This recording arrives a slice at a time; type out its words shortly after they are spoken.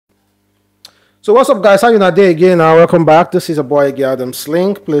So what's up, guys? How you not there again? Welcome back. This is a boy again, Adam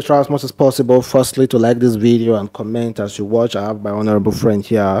Slink. Please try as much as possible. Firstly, to like this video and comment as you watch. I have my honorable friend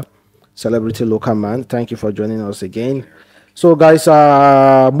here, celebrity local man. Thank you for joining us again. So, guys,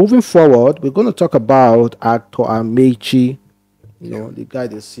 moving forward, we're going to talk about actor Amaechi. You know, the guy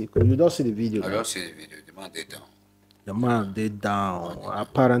that's sick. You don't see the video. I don't see the video. The man they down. The man they down.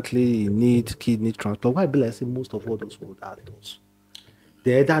 Apparently, he needs kidney transplant. Why be like say most of all those old actors?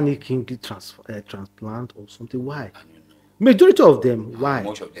 They either need kidney transplant or something. Why? Majority of them, why?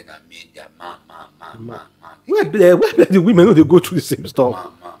 Most of them are made. They are man. Where the women know they go through the same stuff?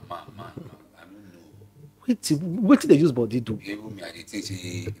 Man. I don't know. What did they use body do? Even me, I dey think say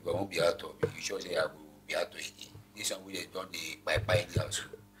if I won't be out of it, you sure say I will be out of it. This one we dey done the by in the house.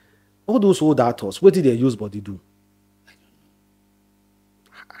 All those old actors, what did they use body do?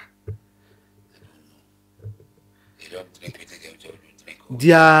 They don't drink with it, they don't drink.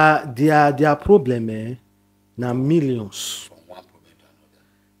 Their problem, now millions. From one problem to another.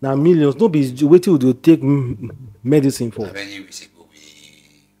 Now millions. No be waiting to take medicine for. How many weeks ago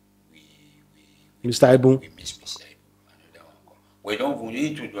Mr. Ibu. we miss Mr. Ibu. Another one come. We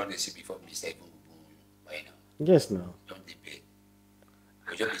need to do this before Mr. Ibu by now. Yes, now. Don't debate.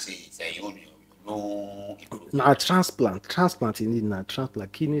 We just be say it's a union. No improvement. Now transplant you need now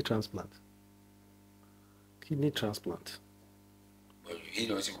transplant, kidney transplant. Kidney transplant. But he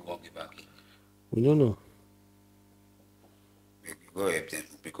don't see we won't be back in. We don't know. We go help them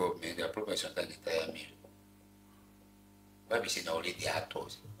because man, their problem sometimes they tire me. Why be saying only the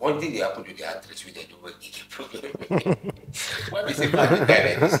actors? One thing they happen to the actress with they do work in the problem. Why be saying man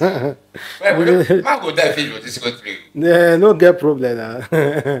die like this? Why man go die for this country? They no get problem now.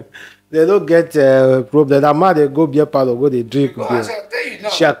 They don't get problem. That man they go beer parlor, go they drink Because beer. I tell you now,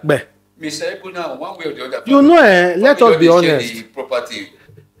 Shakbe. Mr. Ibu now, one way or the other. You know, let us be honest. The property.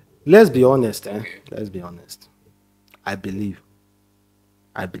 Let's be honest, Okay. Let's be honest. I believe.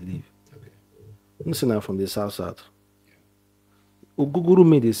 Okay. Listen now from the south. Oguguru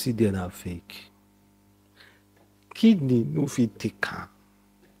made they see there now fake. Kidney no fit take am.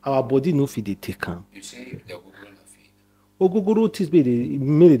 Our body no fit dey take am. You see, they're going to feed. Oguguru things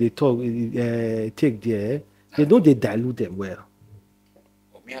made they talk take there. They don't they dilute them well.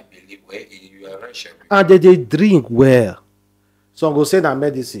 But me, I believe where you are right, Shabby. And they drink well. Some go say na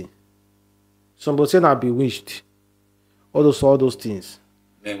medicine. Some go say na bewitched. All those things.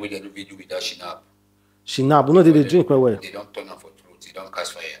 Men when they do video with that shinap, Shinab, no, they drink well. they don't turn up for truth, they don't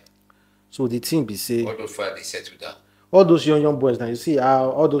cast fire. So the thing be say, All those fire they settle down. all those young boys now, you see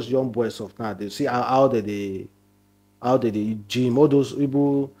how all those young boys of now, they see how they gym, all those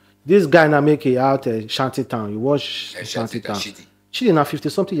people. This guy now make it out Shanty Town. You watch Shanty Town. She now 50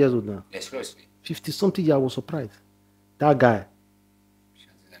 something years old now. Seriously. 50 something years, I was surprised. That guy,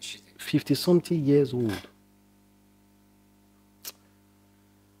 50 something years old.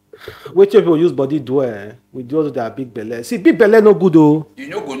 Wait till people use body do with those that big belly. See, big belly no good though. You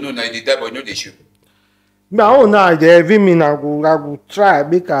know go know now they die, but you know they shoot. My own now, they even mean I go try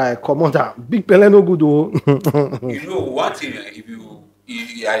make I come on that. Big belly no good though. You know one thing, if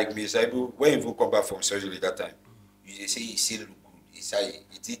you like Mr. Ibu, when you come back from surgery that time, you say he still look good. It's like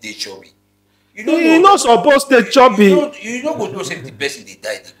it's they chubby. You He not supposed to chubby. You know go know say the person they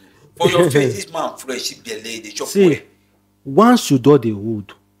die. For your face, this man fresh belly, they chop. See, once you do the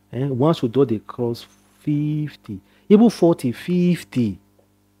wood, once you do the cross 50, even 40, 50,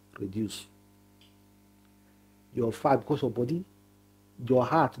 reduce. Your fat because your body, your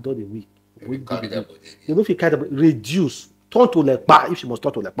heart do the weak. We carry that body. You know if you carry the body, reduce. Turn to like bar if you must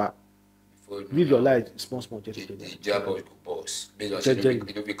turn to like bar. Live your life small. Just the job of boss. Based on Just- say they don't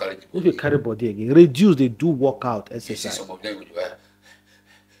carry the if body. you carry body again, reduce. They do workout, You see exercise. some of them will do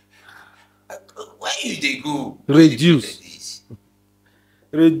where you they go? Reduce. Like this?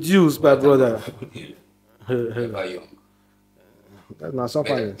 Reduce, my brother. Never young. That's not so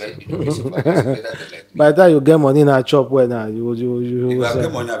funny. You know, be so far, that's better than like me. By the time you get money in a chop, well now you If I say,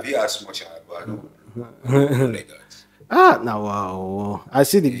 get money, I'll be as much as I don't like that. now wow. I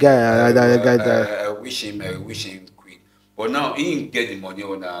see the guy. That guy that I wish him quick. But now he didn't get the money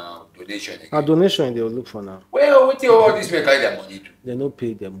on a donation again. a donation they will look for now. Well, what do all these men carry their money to? They don't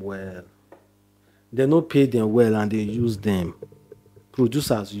pay them well. They don't pay them well and they use them.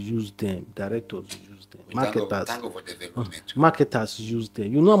 Producers use them. Directors use them. Marketers. Thank God for development. Marketers use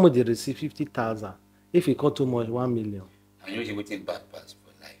them. You know how much they receive? 50,000. If it cut too much, 1 million. And you know waiting bad pass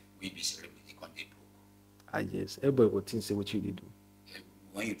for life. We be celebrity con dey broke. Ah yes. Everybody will think say what you dey do.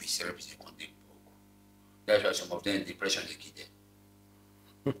 When you be celebrity con dey broke. That's why some of them depression they kill them.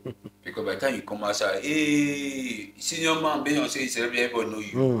 Because by the time you come outside, hey, senior man, be on say everybody know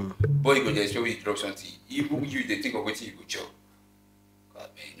you. Boy, you go there, so you drop something. Even you, they think of what you go job. God,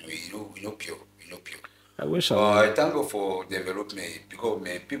 man, you know pure, you know pure. I wish I thank God for development because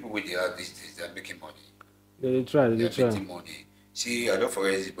man, people with the art these days, they're making money. they try, they They're try. making money. See, I don't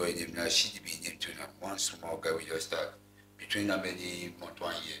forget this boy name now. She be named too now. One small guy we just start between how many months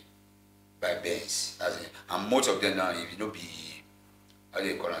 1 year by bands. And most of them now, if you know be how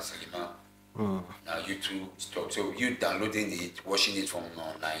they call it cinema. Now YouTube stuff. So you downloading it, watching it from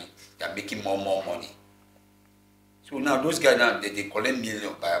online, they're making more money. So now those guys now they collect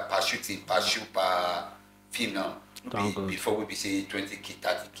million per shooting, per shoot, per film now. Before we be say 20K,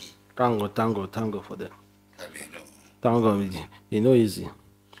 30K. Thank God for that. I mean, no. Thank God, you know easy.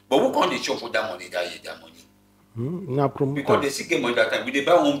 But who can't they chop for that money that year, that money? Now promoter. Because they see get money that time. We they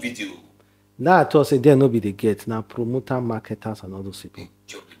buy one video. Now I thought say there no be the get. Now promoter, marketers, and all those people.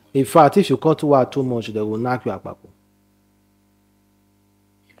 Chop the money. In fact, if you cut to work too much, they will knock you apart.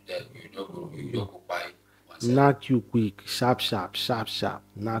 You don't go buy one side. Knock you quick, sharp,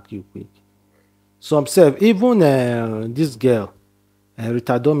 knock you quick. Some say even this girl,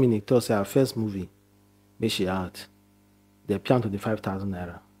 Rita Dominic, thought say her first movie, make she out. They pay 25,000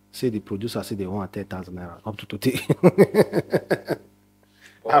 naira. Say the producer say they want 10,000 naira up to today.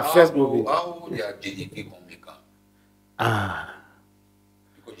 Her first movie. How they are JDV gonna make am?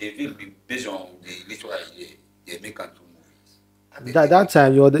 Because JDV be based on the little idea they make am two movies. That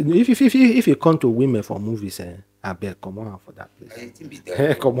time, if you come to women for movies, I beg, come on for that place. I think be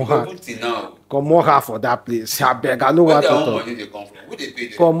there. Come on. Even till now. Come on her for that place. I beg, I know what to Where their own talk. money they come from? Who they pay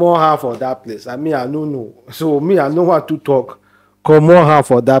them? Come on her for that place. I mean, I don't know. So me, I know what to talk. Come on her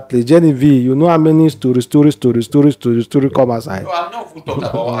for that place. Genevieve, you know how many story come aside. No, I'm not even talking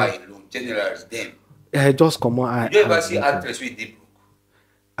about her alone. Generally, them. Just come on. You ever see actress with deep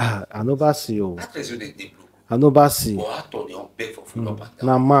broke? I never see you. Actress with deep broke. I never see. But actor they don't beg for food up and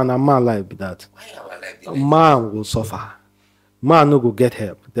down. Na man like that. Why our life dey Man will suffer. Man no go get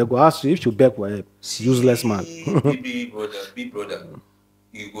help. They go ask you if you beg for help. Useless man. Big brother,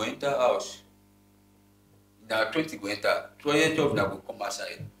 you go enter house. Now 20 go enter. 12 now go come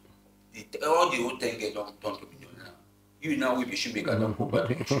outside. All the whole thing get don't turn to million now. You now with the shoemaker don't go back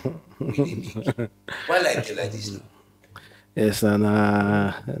to the shop. We dey make. Why like you like this now? Yes, and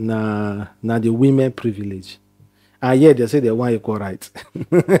na the women privilege. And yet they say they want equal rights. You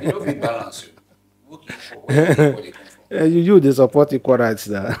don't feel balance. Looking for where they come from. You they support equal rights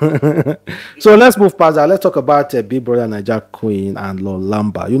there. So let's move past that. Let's talk about Big Brother Naija Queen and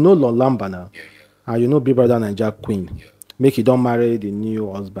Lamba. You know Lamba now. Yeah. And you know Big Brother Naija Queen. Yeah. Make you don't marry the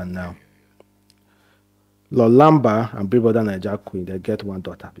new husband now. Lamba and Big Brother Naija Queen, they get one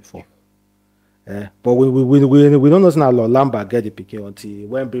daughter before. But we don't know now Lamba get the pikin until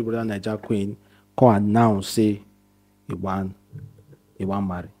when Big Brother Naija Queen come announce say he want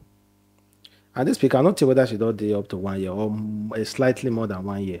marry. And this pikin, I don't know whether she don't dey up to 1 year or slightly more than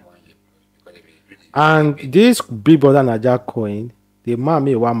 1 year. And this Big Brother Naija Queen, the man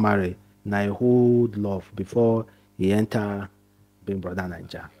me want marry, na he hold love before he enter Big Brother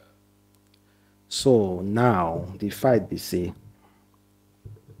Naija. So now the fight be say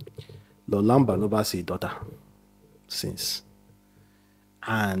Lamba never see daughter since.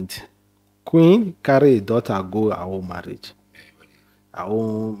 And Queen carry a daughter go her own marriage. Her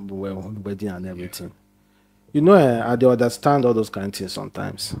own wedding and everything. You know, I dey understand all those kind of things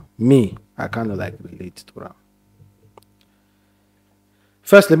sometimes. Me, I kind of like relate to them.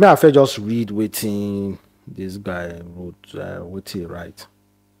 Firstly, may I first just read wetin this guy wrote, wetin he write.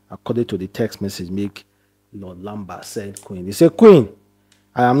 According to the text message, make Lamba send Queen. He said, Queen,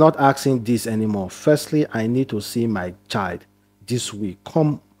 I am not asking this anymore. Firstly, I need to see my child this week.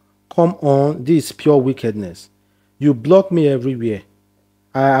 Come on, this is pure wickedness. You block me everywhere.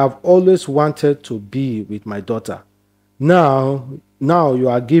 I have always wanted to be with my daughter. Now you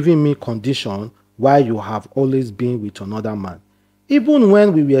are giving me condition while you have always been with another man. Even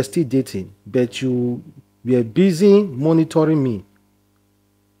when we were still dating, but you were busy monitoring me.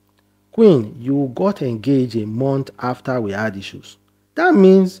 Queen, you got engaged a month after we had issues. That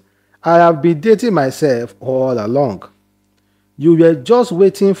means I have been dating myself all along. You were just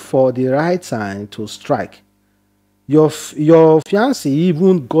waiting for the right time to strike. Your fiancé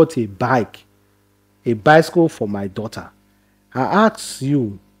even got a bicycle for my daughter. I asked,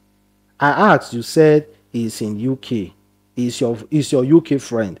 you said he's in UK. Is your UK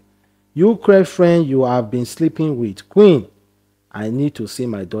friend. UK friend you have been sleeping with. Queen, I need to see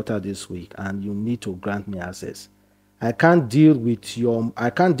my daughter this week and you need to grant me access. I can't deal with your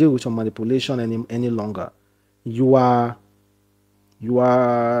manipulation any longer. You are You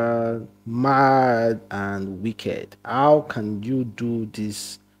are mad and wicked. How can you do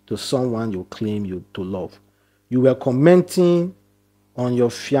this to someone you claim you to love? You were commenting on your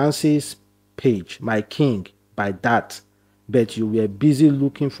fiance's page, my king, by that, but you were busy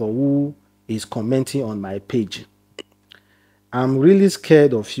looking for who is commenting on my page. I'm really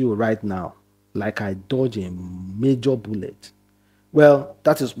scared of you right now, like I dodged a major bullet. Well,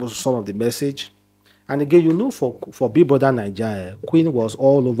 that is was some of the message. And again, you know, for Big Brother Nigeria, Queen was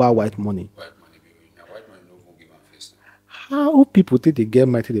all over white money. White money, baby. Now, white money no go give am face now. How people think they get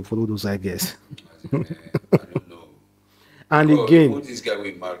mighty, they follow those, I guess. As in, I don't know. And Because even again, this guy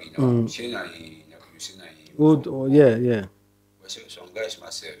we marry now, she na him, you see na him. oh yeah, yeah. But some guys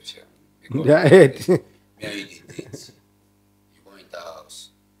myself, sha, because Their head. me and you dey date, you go enter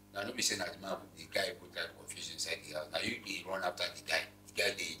house. Now no be say na the man the guy put like confusion inside the house. Now you dey run after the guy. The guy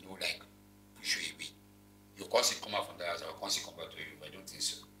dey know like push you away. You can't see come out from the house, I can't see come back to you. I don't think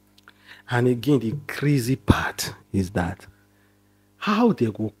so. And again, the crazy part is that how they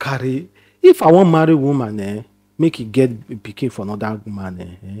go carry. If I want marry woman, make it get pikin for another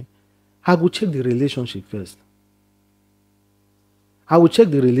woman, I go check the relationship first. I will check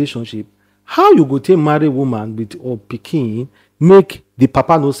the relationship. How you go take marry woman with or pikin, make the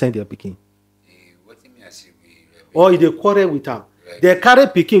papa no send their pikin, What do you mean I say we or if they quarrel with am, Right. they carry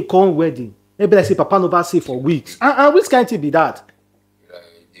pikin come wedding. Maybe like say papa never see for weeks. Which kind thing be that?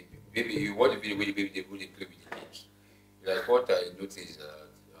 the baby you watch the video where the baby they go dey play with the cake. Like what I noticed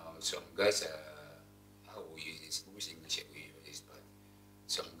some guys how we use this which English we use this but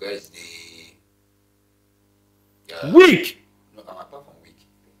some guys they Weak. no apart from weak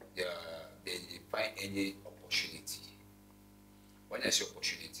they find any opportunity. When I say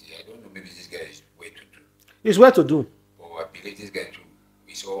opportunity, I don't know maybe this guy is way to do. It's where to do. But I believe this guy too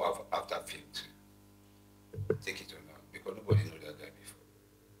is all after film too. Take it or not, because nobody know that guy before.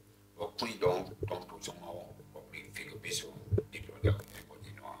 But Queen don't put someone on public figure based on people that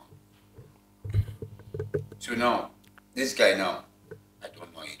everybody know. So now, this guy now, I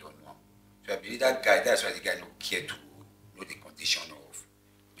don't know, he don't know. So I believe that guy, that's why the guy don't care to know the condition of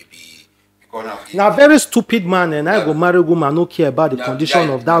maybe because now Now very stupid man, and I go marry woman, no care about the Now, condition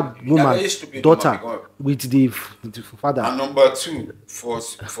yeah, of that very woman stupid daughter woman because- with the father. And number two, for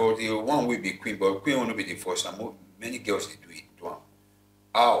the one will be queen, but queen won't be the first. And many girls they do it. Do am.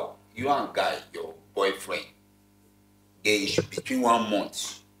 How you and guy, your boyfriend, there is between 1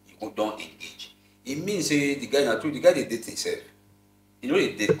 month, you don't engage. It means say the guy not true, the guy they date himself. You know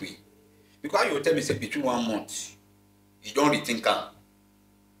they date queen. Because you tell me say between 1 month, you don't rethink am.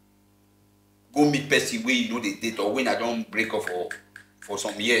 Go meet person where you know they date or when I don't break up for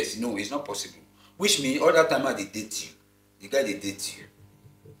some years. No, it's not possible. Which means all that time I they date you, the guy they date you.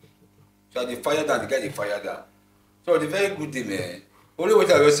 So they fire down, the guy they fire down. So the very good thing, man. Only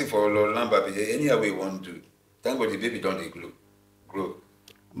what I was saying for Lamba Bbnaija, any way you want to do. Thank God the baby don't they grow.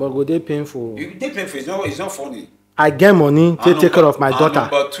 But go they painful. You take painful, it's not funny. I get money to take care of my And daughter.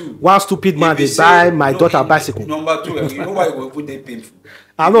 number two, One stupid man if they you say- buy my no, daughter bicycle. Number two, you know why we put them painful?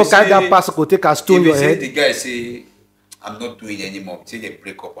 I If know you carry that say- bicycle take a stone if your you say head. the guy say, I'm not doing it anymore, say they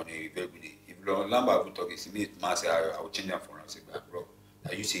break up on a very good day. If Lamba will talk, it's me, man say, I will change that for him. I say, bro,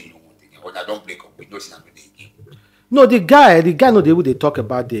 now you say you don't want it again. Or I don't break up, we don't see I'm doing it again. No, the guy know the way they talk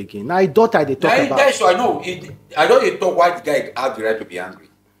about the again. Now daughter they talk about. That's why I know. I don't even talk why the guy have the right to be angry.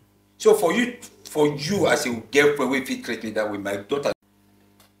 So for you as a girlfriend, if you treat me that way, my daughter.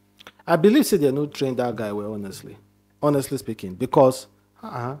 I believe say they no train that guy well, honestly speaking, because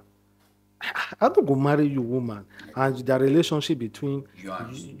I don't go marry you, woman, and the relationship between You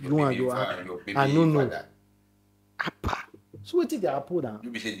and you your baby I don't know. father. Apa. So what did they happen now? You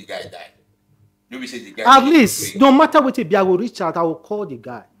be say the guy die. You be say the guy. At least, no matter what it be, I will reach out. I will call the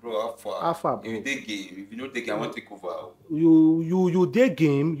guy. Bro, How far, if you bro? take game, if you don't take game, I want to take over. You day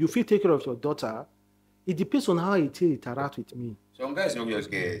game. You feel take care of your daughter. It depends on how it interact with me. Some guys don't just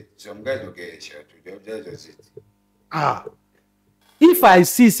get. Some guys don't get shot. That's just it. If I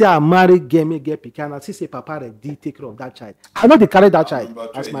see say I marry get pikin, I see say papa ready take care of that child. I know they carry that child Number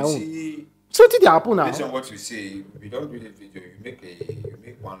as two, my you own. see, So what did they happen now? based on what you say, we don't do the video. You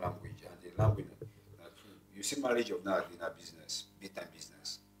make one language, and the language. You see, marriage of now in a business, big time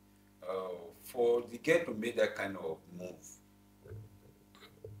business. For the girl to make that kind of move,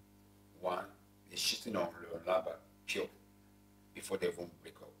 one is cheating on Lamba pure before they even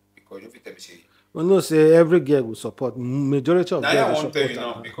break up. Because if you tell me say. We know say every girl will support. Majority of Now I girls will want to tell support you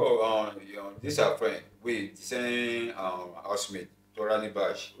now her. because this our friend we the same housemate Torani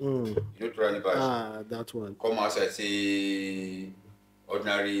Bash. You know Torani Bash. That one. Come outside say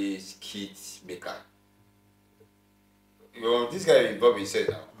ordinary skit maker. This guy involved in said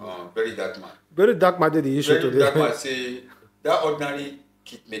now, very dark man. Very dark man did the issue Very today. dark man say that ordinary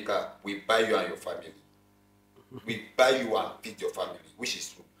kit maker will buy you and your family. We buy you and feed your family, which is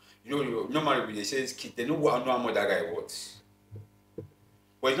true. Normally when they say kid, they know how much that guy wants.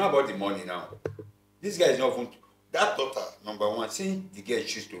 But it's not about the money now. This guy is not even that daughter, number one, saying the girl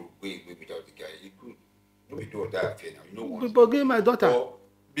choose to go away without the guy. He could don't do that affair now. You know what? People give my daughter.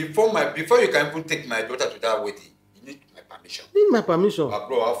 But before you can even take my daughter to that wedding, you need my permission. Need my permission.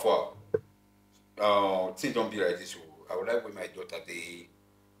 Bro, how far? Things don't be like this. So I would like with my daughter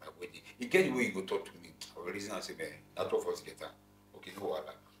my wedding. You get the way you go talk to me. I will reason and say, man, that's all for us get her. Okay, no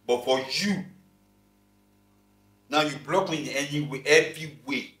wahala. But for you, now you block me in any way, every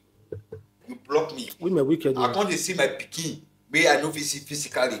way. You block me. Women wicked. I can't see my pikin where I know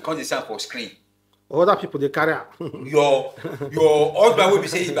physically. Can't see for screen. Other people they carry out. your husband will be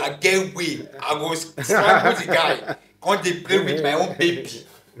saying, if I get way, I go strangle the guy. Can't they play with my own baby?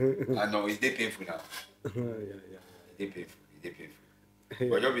 I know it's dey painful now. It's dey painful.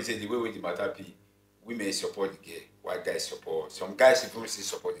 But you be saying the way the matter be, women support the girl, white guys support. Some guys even still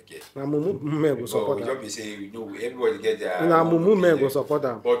support the girl. Na mumu men go support them. You be saying, everybody get their. Na mumu men go support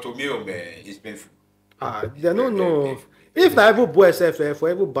them. But to me, man, it's painful. They don't know. If na every boy self for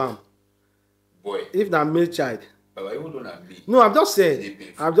every bam. Boy. If na male child. But you don't have me. No, I'm just saying.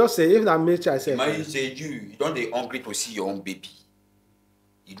 If na male child self. Imagine say you don't dey hungry to see your own baby.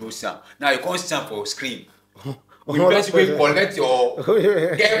 You know Sam. Now you can't stand for scream. We best way collect your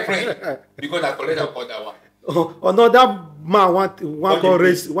girlfriend because I collect that one. Another man want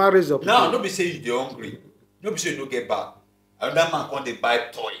raise up. Now don't be say you dey hungry. Don't be say you don't get back. Another man can't dey buy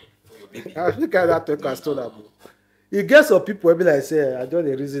toy for your baby. I think that talk as told that. You get some people be like say I don't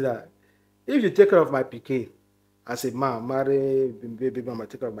reason that. If you take care of my pikin as a man, marry baby mama,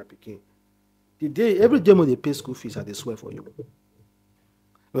 take care of my pikin. Every day when they pay school fees, I they swear for you.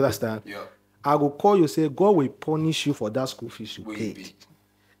 You understand? Yeah. I will call you say God will punish you for that school fees you paid.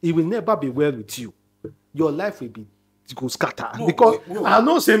 It will never be well with you. Your life will be scatter because I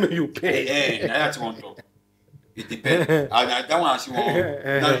know same you pay. That's one talk. It depends. And that one as you want.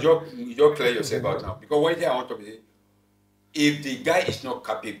 Now you just clear yourself out now because one thing I want to be, if the guy is not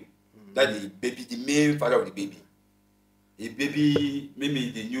capable, that the baby, the main father of the baby, the baby, maybe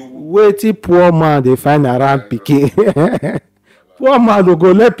the new. Wait, poor man, they find around pikin. Poor man will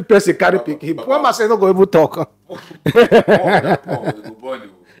go let person carry pikin. Poor man say no go even talk.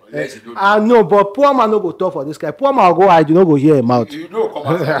 I know, but poor man no go talk for this guy. Poor man will go hide, you no go hear him out. You know, come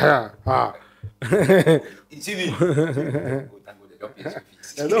out. You see me?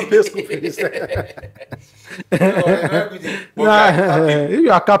 They don't pay school fees. If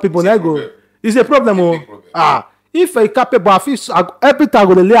you are capable, let go. It's a problem. If you are capable, every time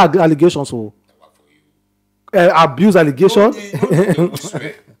go lay allegations. Abuse allegation.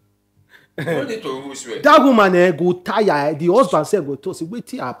 That woman go tire. The husband said go to say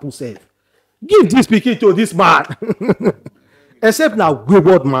wait happen sef. Give this pikin to this man. Except now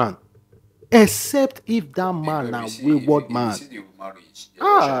wayward man. Except if that man now wayward man.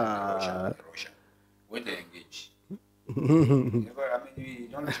 Russia. When they engage. You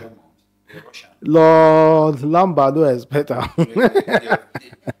don't know. Lord Lamba Bbnaija is better.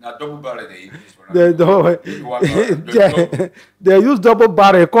 Now double barrel they use double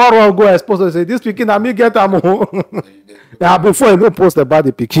barrel. Call wrong go expose to say this pikin na me get am. Now before you go post about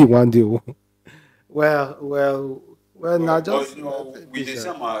the pikin one day. Well. Now just. With the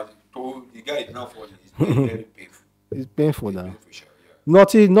summer, the guy is now falling. It's very painful. It's painful now.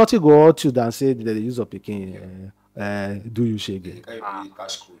 Nothing go out you than say that the use of pikin do you shege.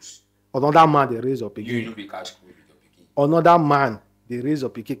 Cash cruise. Another man they raise up pikin. You know be cash cruise with your pikin. Another man they raise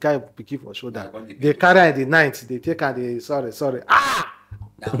up pikin, carry pikin for shoulder. They carry in the night. They take and they sorry.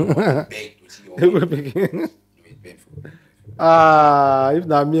 Now beg to see your pikin. It's painful. If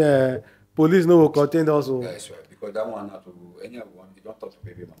na me, police no will contain also. That's right. Because that one have to anyone you don't talk to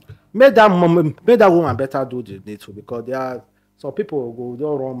baby mama. Make that woman better do the needful because there are some people go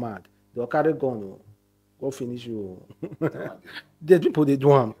don't run mad. They'll carry gun, go finish you. The people they do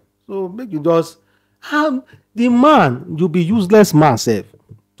them. So make you just the man, you be useless man self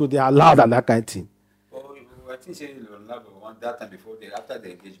to they allow that kind of thing. Oh, I think say Lamba one that time before after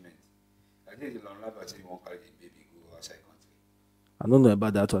the engagement. I think Lamba said he won't carry the baby go outside country. I don't know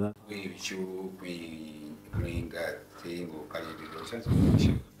about that one. We show bring that thing or carry the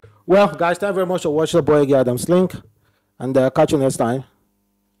baby. Well, guys, thank you very much for watching the boy Adam's link, and catch you next time.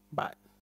 Bye.